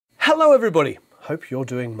Hello everybody, hope you're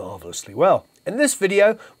doing marvelously well. In this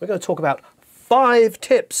video, we're going to talk about 5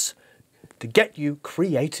 tips to get you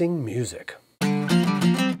creating music.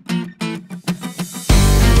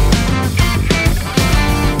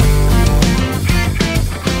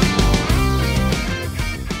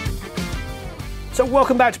 So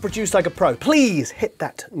welcome back to Produce Like a Pro. Please hit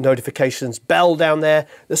that notifications bell down there,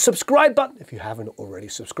 the subscribe button if you haven't already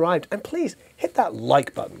subscribed, and please hit that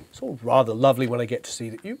like button. It's all rather lovely when I get to see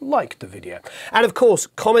that you liked the video. And of course,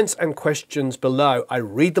 comments and questions below. I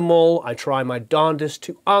read them all. I try my darndest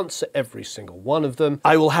to answer every single one of them.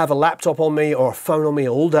 I will have a laptop on me or a phone on me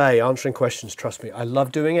all day answering questions. Trust me, I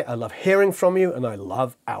love doing it. I love hearing from you, and I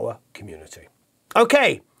love our community.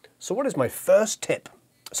 Okay, so what is my first tip?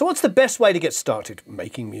 So what's the best way to get started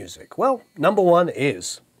making music? Well, number 1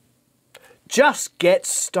 is just get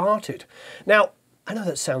started. Now, I know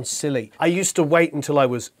that sounds silly. I used to wait until I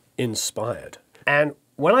was inspired. And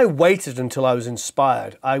when I waited until I was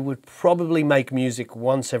inspired, I would probably make music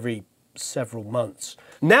once every several months.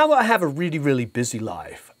 Now that I have a really busy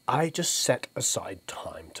life, I just set aside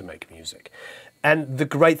time to make music. And the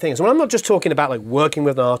great thing is, well, I'm not just talking about like working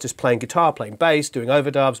with an artist, playing guitar, playing bass, doing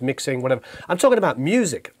overdubs, mixing, whatever. I'm talking about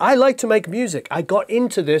music. I like to make music. I got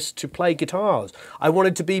into this to play guitars. I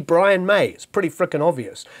wanted to be Brian May. It's pretty freaking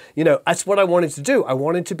obvious. You know, that's what I wanted to do. I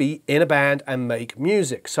wanted to be in a band and make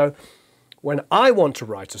music. So when I want to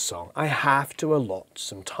write a song, I have to allot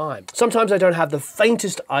some time. Sometimes I don't have the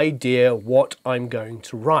faintest idea what I'm going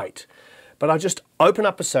to write, but I just open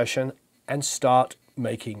up a session and start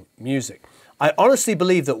making music. I honestly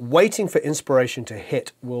believe that waiting for inspiration to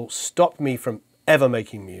hit will stop me from ever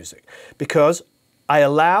making music, because I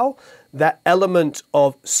allow that element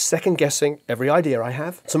of second guessing every idea I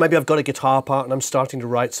have. So maybe I've got a guitar part and I'm starting to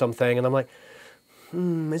write something and I'm like,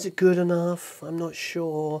 is it good enough? I'm not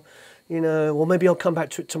sure. You know, well, maybe I'll come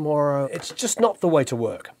back to it tomorrow. It's just not the way to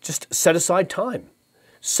work. Just set aside time.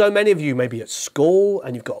 So many of you may be at school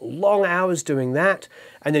and you've got long hours doing that,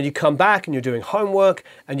 and then you come back and you're doing homework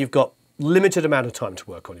and you've got limited amount of time to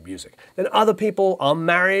work on your music. Then other people are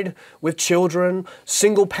married with children,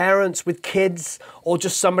 single parents with kids, or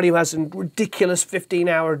just somebody who has a ridiculous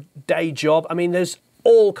 15-hour day job. I mean, there's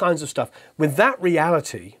all kinds of stuff. With that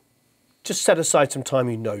reality, just set aside some time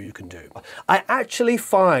you know you can do. I actually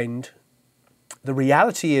find the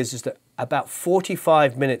reality is that about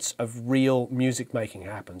 45 minutes of real music making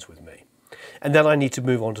happens with me. And then I need to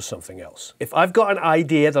move on to something else. If I've got an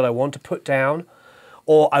idea that I want to put down,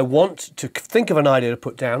 or I want to think of an idea to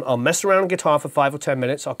put down, I'll mess around on guitar for 5 or 10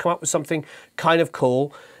 minutes, I'll come up with something kind of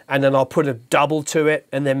cool, and then I'll put a double to it,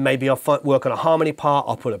 and then maybe I'll work on a harmony part,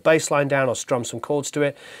 I'll put a bass line down, I'll strum some chords to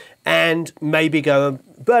it, and maybe go,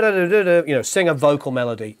 you know, sing a vocal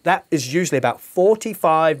melody. That is usually about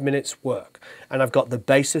 45 minutes work, and I've got the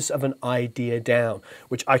basis of an idea down,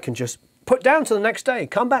 which I can just put down to the next day,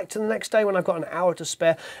 come back to the next day when I've got an hour to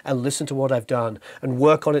spare and listen to what I've done and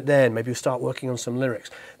work on it then. Maybe start working on some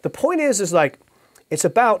lyrics. The point is like, it's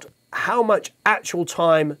about how much actual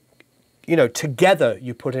time, you know, together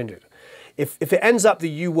you put into it. If it ends up that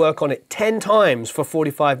you work on it 10 times for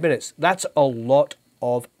 45 minutes, that's a lot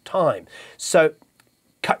of time. So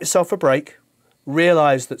cut yourself a break.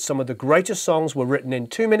 Realize that some of the greatest songs were written in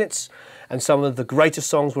 2 minutes, and some of the greatest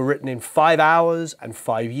songs were written in 5 hours and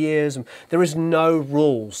 5 years. And there is no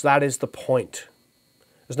rules. That is the point.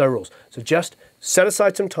 There's no rules. So just set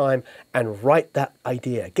aside some time and write that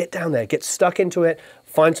idea. Get down there, get stuck into it,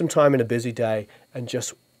 find some time in a busy day, and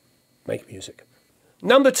just make music.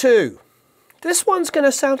 Number 2. This one's going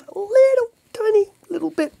to sound a tiny little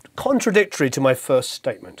bit contradictory to my first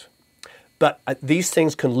statement. But these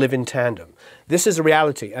things can live in tandem. This is a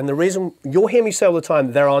reality. And the reason you'll hear me say all the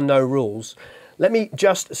time, there are no rules. Let me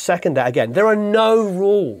just second that again. There are no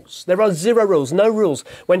rules. There are 0 rules, no rules.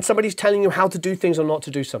 When somebody's telling you how to do things or not to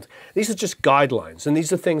do something, these are just guidelines. And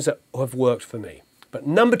these are things that have worked for me. But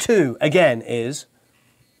number 2, again, is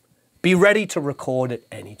be ready to record at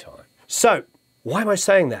any time. So why am I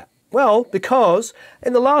saying that? Well, because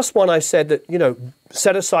in the last one I said that, you know,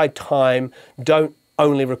 set aside time, don't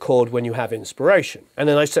only record when you have inspiration. And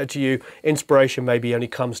then I said to you, inspiration maybe only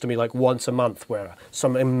comes to me like once a month, where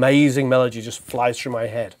some amazing melody just flies through my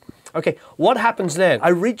head. Okay, what happens then? I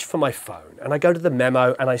reach for my phone and I go to the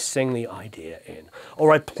memo and I sing the idea in,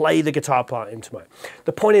 or I play the guitar part into my...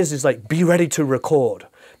 The point is like, be ready to record,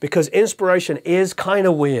 because inspiration is kind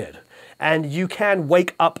of weird. And you can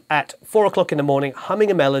wake up at 4 o'clock in the morning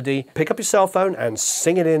humming a melody, pick up your cell phone and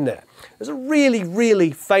sing it in there. There's a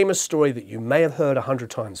really famous story that you may have heard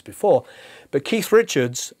 100 times before, but Keith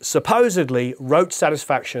Richards supposedly wrote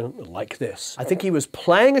Satisfaction like this. I think he was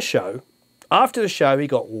playing a show After the show, he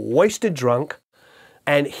got wasted drunk,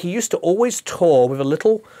 and he used to always tour with a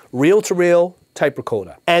little reel-to-reel tape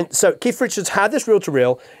recorder. And so Keith Richards had this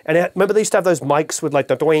reel-to-reel, and remember they used to have those mics with like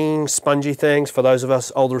the doing spongy things, for those of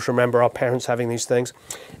us olders remember our parents having these things.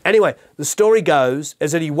 Anyway, the story goes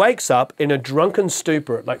is that he wakes up in a drunken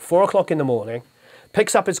stupor at like 4 o'clock in the morning,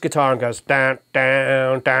 picks up his guitar and goes down,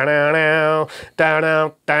 down, down, down, down, down,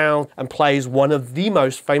 down, down, and plays one of the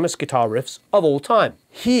most famous guitar riffs of all time.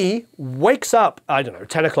 He wakes up, I don't know,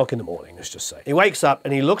 10 o'clock in the morning, let's just say. He wakes up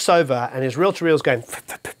and he looks over and his reel-to-reel's going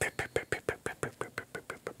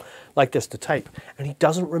like this to tape, and he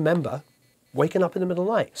doesn't remember waking up in the middle of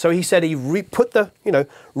the night. So he said he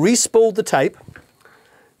re-spooled the tape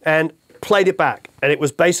and played it back, and it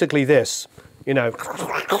was basically this, down,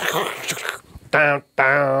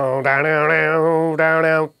 down, down, down, down,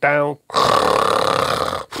 down, down,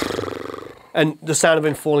 and the sound of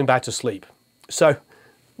him falling back to sleep. So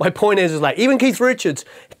my point is like, even Keith Richards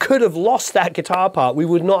could have lost that guitar part. We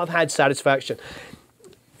would not have had satisfaction.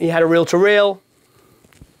 He had a reel-to-reel.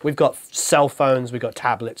 We've got cell phones, we've got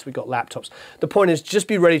tablets, we've got laptops. The point is just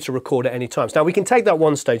be ready to record at any time. Now we can take that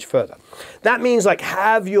one stage further. That means like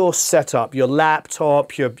have your setup, your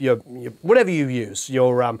laptop, your whatever you use,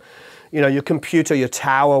 your computer, your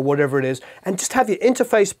tower, whatever it is, and just have your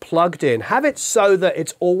interface plugged in. Have it so that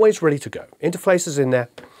it's always ready to go. Interface is in there.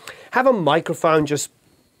 Have a microphone just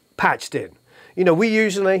patched in. We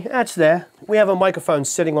usually, that's there. We have a microphone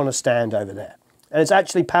sitting on a stand over there. And it's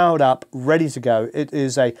actually powered up, ready to go. It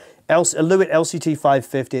is a Lewitt LCT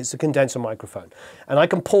 550. It's a condenser microphone. And I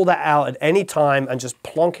can pull that out at any time and just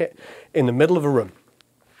plonk it in the middle of a room.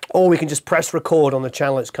 Or we can just press record on the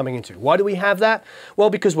channel it's coming into. Why do we have that? Well,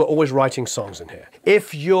 because we're always writing songs in here.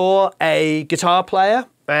 If you're a guitar player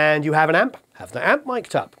and you have an amp, have the amp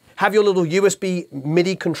mic'd up. Have your little USB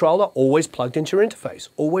MIDI controller always plugged into your interface,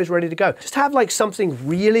 always ready to go. Just have like something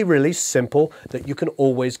really, really simple that you can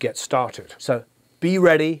always get started. So be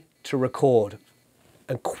ready to record.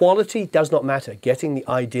 And quality does not matter, getting the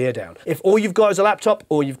idea down. If all you've got is a laptop,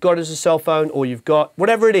 or you've got is a cell phone, or you've got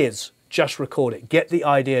whatever it is, just record it. Get the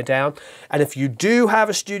idea down. And if you do have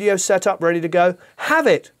a studio set up ready to go, have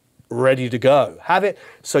it ready to go. Have it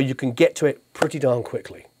so you can get to it pretty darn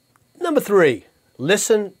quickly. Number 3,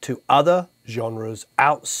 listen to other genres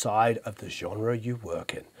outside of the genre you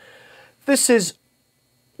work in. This is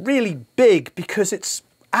really big because it's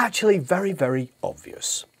actually very, very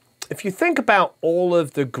obvious. If you think about all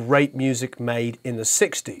of the great music made in the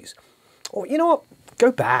 60s, or you know what,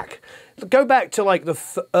 go back to like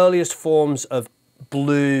the earliest forms of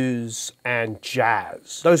blues and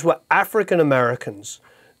jazz. Those were African Americans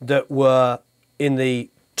that were in the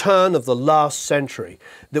turn of the last century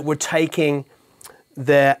that were taking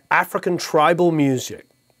their African tribal music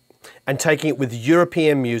and taking it with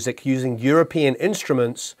European music, using European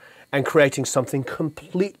instruments and creating something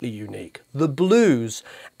completely unique. The blues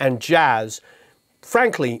and jazz,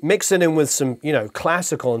 frankly, mixing in with some,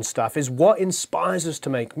 classical and stuff is what inspires us to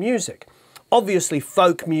make music. Obviously,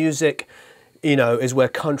 folk music, is where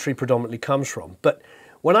country predominantly comes from. But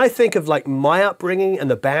when I think of like my upbringing and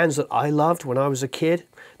the bands that I loved when I was a kid,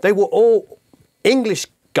 they were all English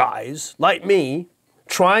guys like me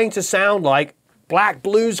trying to sound like black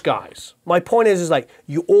blues guys. My point is like,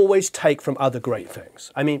 you always take from other great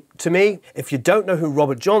things. I mean, to me, if you don't know who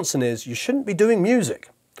Robert Johnson is, you shouldn't be doing music.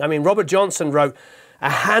 I mean, Robert Johnson wrote a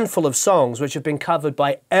handful of songs which have been covered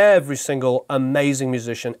by every single amazing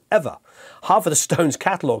musician ever. Half of the Stones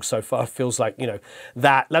catalog so far feels like,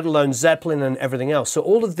 that, let alone Zeppelin and everything else. So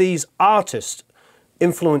all of these artists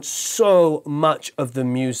influence so much of the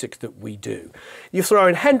music that we do. You throw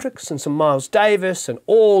in Hendrix and some Miles Davis and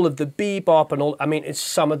all of the bebop and all, I mean, it's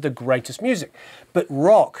some of the greatest music. But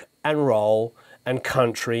rock and roll and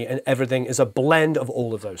country and everything is a blend of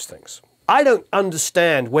all of those things. I don't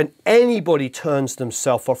understand when anybody turns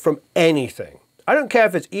themselves off from anything. I don't care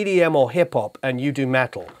if it's EDM or hip hop and you do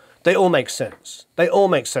metal. They all make sense. They all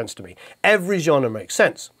make sense to me. Every genre makes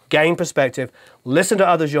sense. Gain perspective, listen to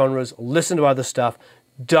other genres, listen to other stuff.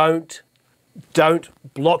 Don't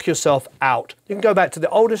block yourself out. You can go back to the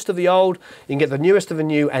oldest of the old, you can get the newest of the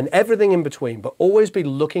new and everything in between, but always be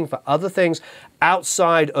looking for other things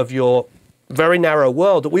outside of your very narrow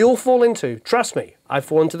world that we all fall into. Trust me, I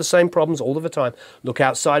fall into the same problems all of the time. Look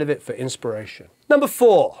outside of it for inspiration. Number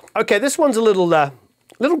 4. Okay, this one's a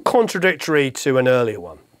little contradictory to an earlier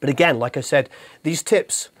one. But again, like I said, these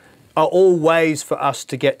tips are all ways for us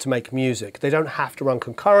to get to make music. They don't have to run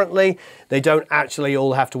concurrently. They don't actually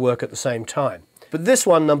all have to work at the same time. But this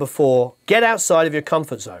one, number 4, get outside of your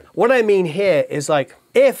comfort zone. What I mean here is like,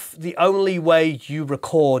 if the only way you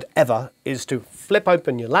record ever is to flip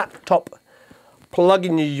open your laptop plug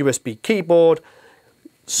in your USB keyboard,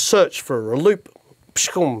 search for a loop,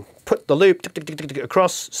 put the loop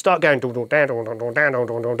across, start going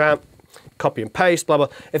down, copy and paste, blah, blah.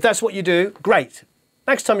 If that's what you do, great.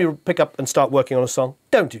 Next time you pick up and start working on a song,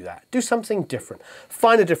 don't do that. Do something different.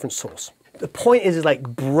 Find a different source. The point is like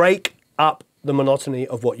break up the monotony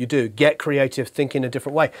of what you do. Get creative, think in a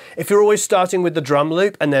different way. If you're always starting with the drum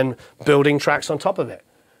loop and then building tracks on top of it,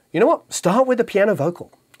 you know what? Start with a piano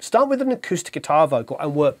vocal. Start with an acoustic guitar vocal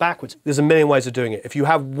and work backwards. There's a million ways of doing it. If you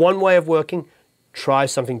have one way of working, try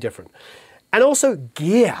something different. And also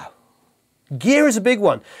gear. Gear is a big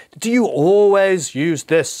one. Do you always use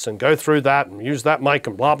this and go through that and use that mic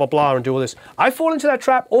and blah, blah, blah and do all this? I fall into that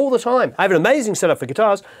trap all the time. I have an amazing setup for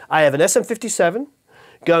guitars. I have an SM57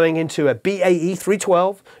 going into a BAE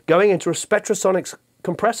 312, going into a Spectrasonics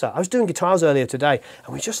compressor. I was doing guitars earlier today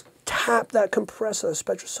and we just tapped that compressor,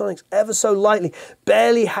 Spectrasonics, ever so lightly.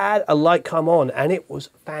 Barely had a light come on and it was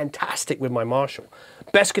fantastic with my Marshall.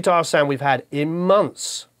 Best guitar sound we've had in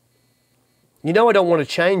months. You know I don't want to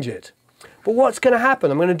change it. But what's going to happen?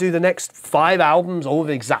 I'm going to do the next 5 albums all with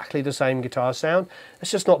exactly the same guitar sound. That's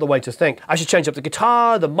just not the way to think. I should change up the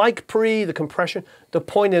guitar, the mic pre, the compression. The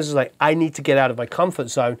point is like I need to get out of my comfort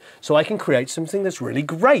zone so I can create something that's really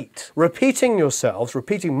great. Repeating yourselves,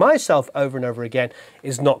 repeating myself over and over again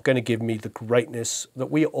is not going to give me the greatness that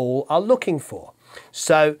we all are looking for.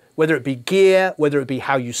 So whether it be gear, whether it be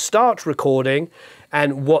how you start recording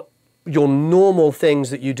and what your normal things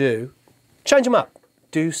that you do, change them up.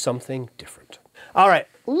 Do something different. All right,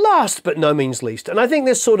 last but no means least, and I think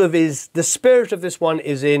this sort of is, the spirit of this one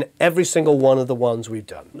is in every single one of the ones we've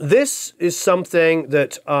done. This is something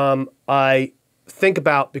that I think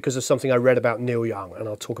about because of something I read about Neil Young, and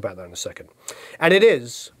I'll talk about that in a second. And it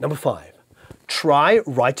is, number 5, try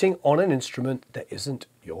writing on an instrument that isn't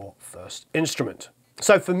your first instrument.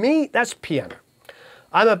 So for me, that's piano.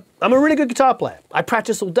 I'm a really good guitar player. I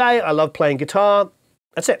practice all day, I love playing guitar,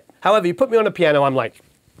 that's it. However, you put me on a piano, I'm like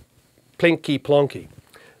plinky plonky.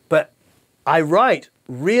 But I write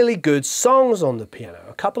really good songs on the piano.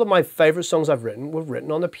 A couple of my favorite songs I've written were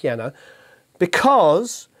written on the piano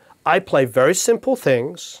because I play very simple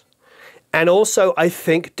things and also I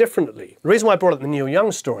think differently. The reason why I brought up the Neil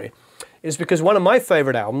Young story is because one of my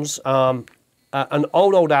favorite albums, an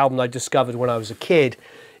old album I discovered when I was a kid,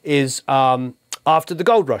 is After the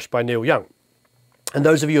Gold Rush by Neil Young. And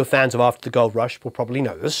those of you who are fans of After the Gold Rush will probably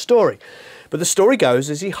know this story. But the story goes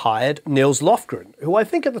is he hired Nils Lofgren, who I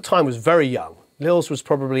think at the time was very young. Nils was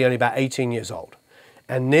probably only about 18 years old.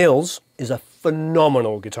 And Nils is a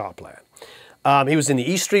phenomenal guitar player. He was in the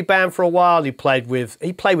E Street Band for a while. He played with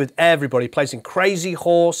everybody. He plays in Crazy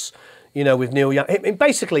Horse, you know, with Neil Young.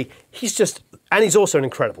 Basically, he's just, and he's also an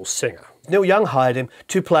incredible singer. Neil Young hired him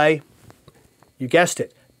to play, you guessed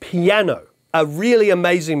it, piano. A really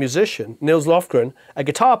amazing musician, Nils Lofgren, a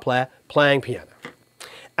guitar player playing piano.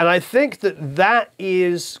 And I think that that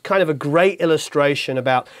is kind of a great illustration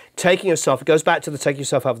about taking yourself, it goes back to the taking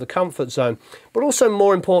yourself out of the comfort zone, but also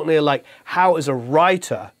more importantly, like how as a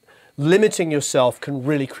writer, limiting yourself can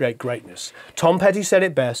really create greatness. Tom Petty said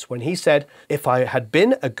it best when he said, if I had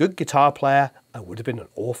been a good guitar player, I would have been an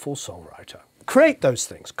awful songwriter. Create those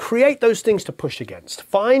things. Create those things to push against.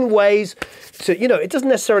 Find ways to, you know, it doesn't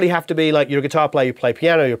necessarily have to be like you're a guitar player, you play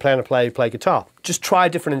piano, you're a piano player, you play guitar. Just try a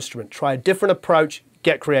different instrument, try a different approach,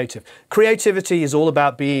 get creative. Creativity is all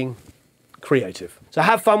about being creative. So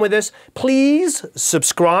have fun with this. Please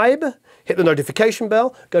subscribe, hit the notification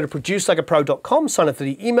bell, go to producelikeapro.com, sign up for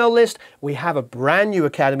the email list. We have a brand new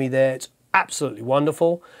academy there. It's absolutely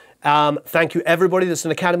wonderful. Thank you everybody that's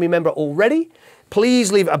an academy member already.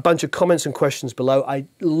 Please leave a bunch of comments and questions below. I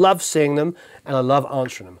love seeing them and I love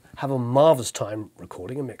answering them. Have a marvelous time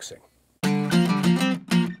recording and mixing.